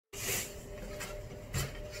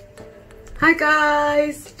Hi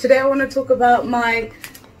guys, today I want to talk about my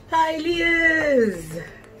Pilea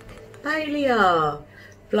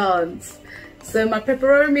plants. So my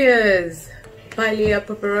peperomias, Pilea,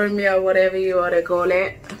 peperomia, whatever you want to call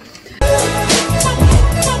it.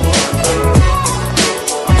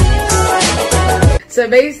 So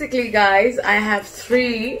basically guys, I have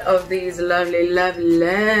 3 of these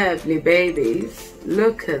lovely babies.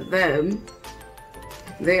 Look at them.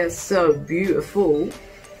 They are so beautiful.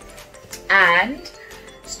 And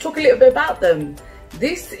let's talk a little bit about them.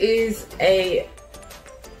 This is a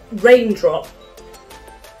raindrop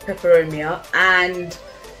peperomia, and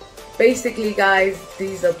basically guys,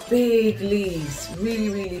 these are big leaves,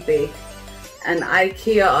 really big, and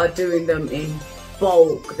IKEA are doing them in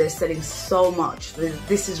bulk. They're selling so much.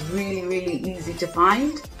 This is really easy to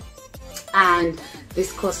find, and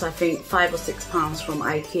this costs I think £5 or £6 from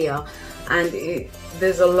IKEA, and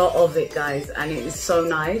there's a lot of it guys, and it is so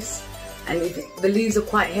nice. And the leaves are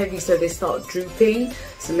quite heavy, so they start drooping,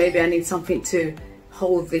 so maybe I need something to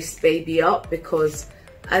hold this baby up, because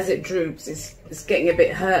as it droops it's getting a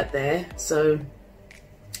bit hurt there, so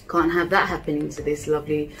can't have that happening to this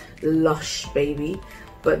lovely lush baby.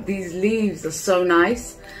 But these leaves are so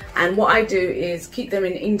nice, and what I do is keep them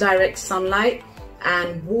in indirect sunlight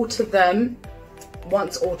and water them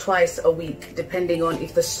once or twice a week, depending on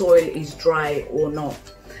if the soil is dry or not.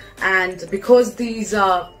 And because these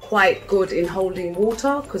are quite good in holding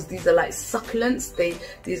water, because these are like succulents,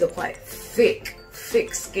 these are quite thick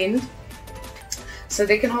skinned, so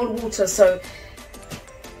they can hold water. So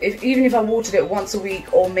even if I watered it once a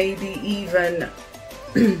week, or maybe even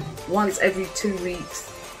once every 2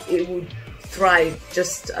 weeks, it would thrive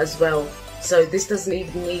just as well. So this doesn't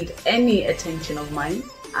even need any attention of mine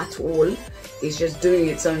at all. It's just doing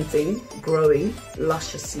its own thing, growing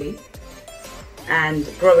lusciously and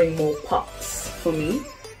growing more pups for me,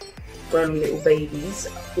 growing little babies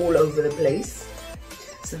all over the place.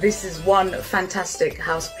 So this is one fantastic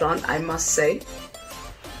house plant, I must say.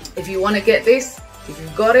 If you want to get this, if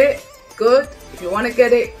you've got it, good. If you want to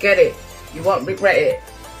get it, get it. You won't regret it.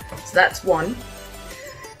 So that's one.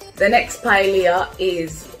 The next Pilea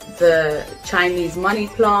is the Chinese money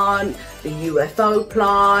plant, the UFO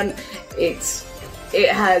plant. It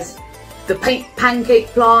has the pancake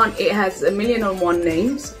plant. It has 1,000,001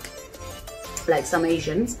 names, like some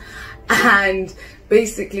Asians. And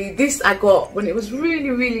basically this I got when it was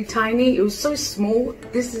really tiny. It was so small.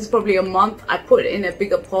 This is probably a month. I put it in a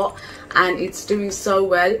bigger pot and it's doing so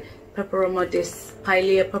well. Peperomoia,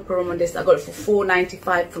 Pilea peperomoia. I got it for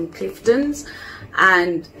 £4.95 from Clifton's,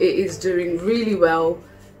 and it is doing really well.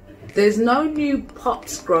 There's no new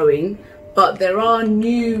pops growing, but there are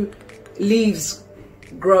new leaves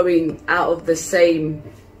growing out of the same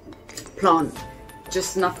plant,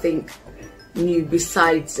 just nothing new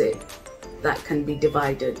besides it that can be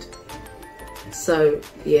divided. So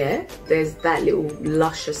yeah, there's that little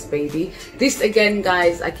luscious baby. This again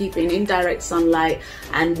guys, I keep in indirect sunlight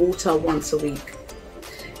and water once a week.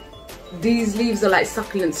 These leaves are like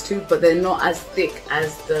succulents too, but they're not as thick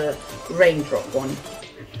as the raindrop one.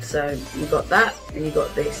 So you got that, and you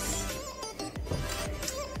got this.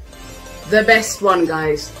 The best one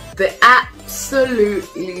guys, the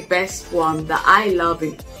absolutely best one that I love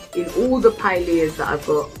in all the Pileas that I've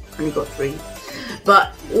got. Only got 3,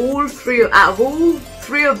 but out of all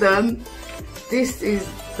three of them, this is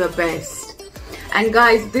the best. And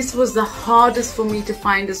guys, this was the hardest for me to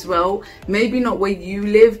find as well. Maybe not where you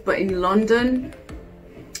live, but in London,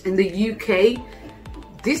 in the UK,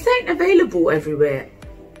 this ain't available everywhere.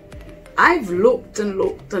 I've looked and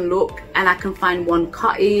looked and looked, and I can find one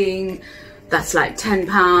cutting that's like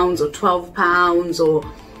 £10 or £12, or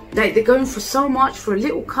they're going for so much for a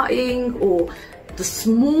little cutting, or the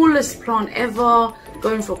smallest plant ever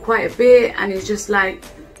going for quite a bit, and it's just like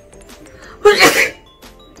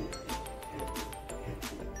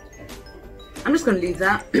I'm just gonna leave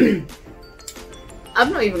that.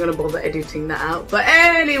 I'm not even gonna bother editing that out. But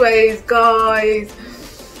anyways guys,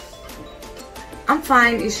 I'm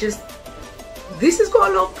fine. It's just this has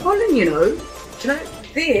got a lot of pollen, you know. Do you know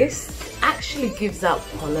this actually gives out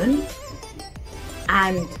pollen,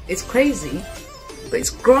 and it's crazy, but it's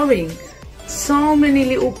growing so many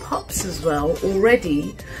little pups as well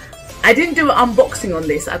already. I didn't do an unboxing on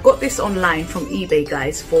this. I got this online from eBay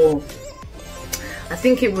guys for I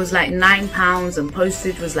think it was like £9, and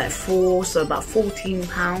postage was like 4, so about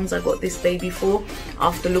 £14 I got this baby for,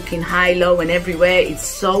 after looking high, low and everywhere. It's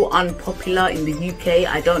so unpopular in the UK.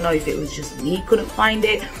 I don't know if it was just me couldn't find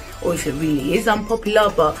it, or if it really is unpopular,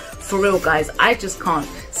 but for real guys, I just can't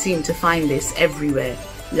seem to find this everywhere,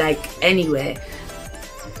 like anywhere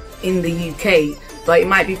in the UK. but it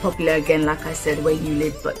might be popular again, like I said, where you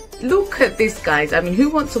live. But look at this, guys. I mean, who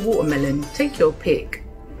wants a watermelon? Take your pick.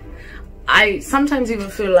 I sometimes even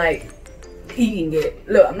feel like eating it.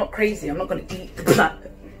 Look, I'm not crazy, I'm not gonna eat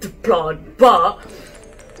the plant, but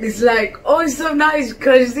it's like, oh, it's so nice,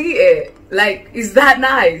 can I just eat it? Like, is that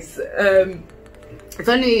nice? If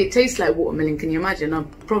only it tastes like watermelon, can you imagine? I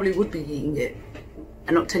probably would be eating it.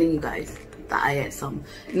 I'm not telling you guys that I ate some.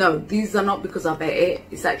 No, these are not because I've ate it.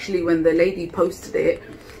 It's actually when the lady posted it,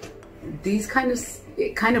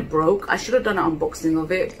 it kind of broke. I should have done an unboxing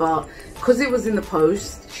of it, but because it was in the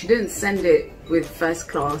post, she didn't send it with first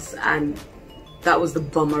class, and that was the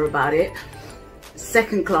bummer about it.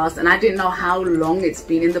 Second class, and I didn't know how long it's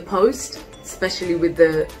been in the post, especially with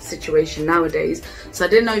the situation nowadays. So I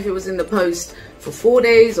didn't know if it was in the post for 4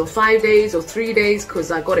 days or 5 days or 3 days, because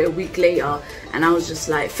I got it a week later, and I was just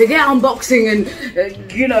like, forget unboxing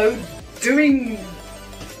and you know, doing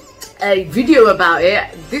a video about it.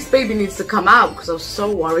 This baby needs to come out, because I was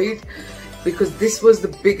so worried, because this was the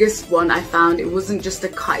biggest one I found. It wasn't just a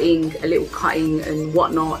little cutting and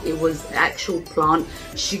whatnot, it was an actual plant.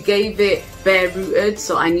 She gave it bare rooted,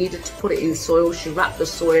 so I needed to put it in soil. She wrapped the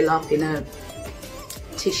soil up in a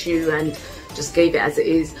tissue and just gave it as it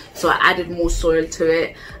is. So I added more soil to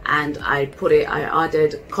it, and I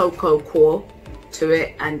added cocoa coir to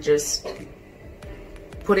it, and just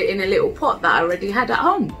put it in a little pot that I already had at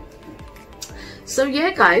home. So yeah,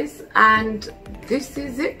 guys, and this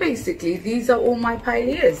is it basically. These are all my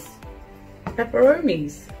pileas,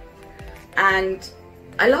 peperomias, and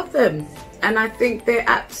I love them, and I think they're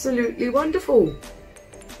absolutely wonderful.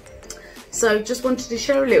 So just wanted to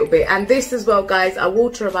share a little bit. And this as well, guys, I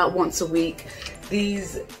water about once a week.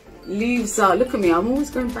 These leaves are, look at me, I'm always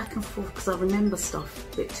going back and forth because I remember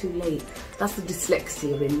stuff a bit too late. That's the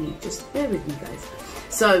dyslexia in me, just bear with me, guys.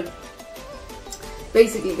 So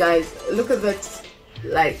basically, guys, look at that,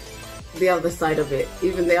 like the other side of it.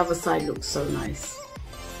 Even the other side looks so nice.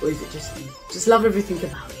 Or is it just me? Just love everything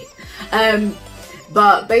about it.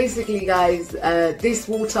 But basically, guys, this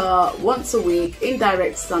water once a week in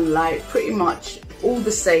direct sunlight, pretty much all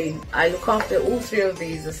the same. I look after all three of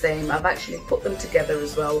these the same. I've actually put them together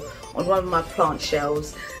as well on one of my plant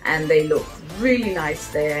shelves, and they look really nice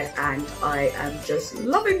there, and I am just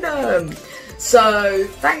loving them. So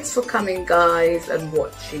thanks for coming, guys, and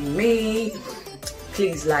watching me.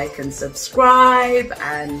 Please like and subscribe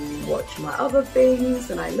and watch my other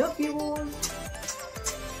things, and I love you all.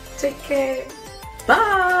 Take care.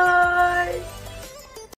 Bye.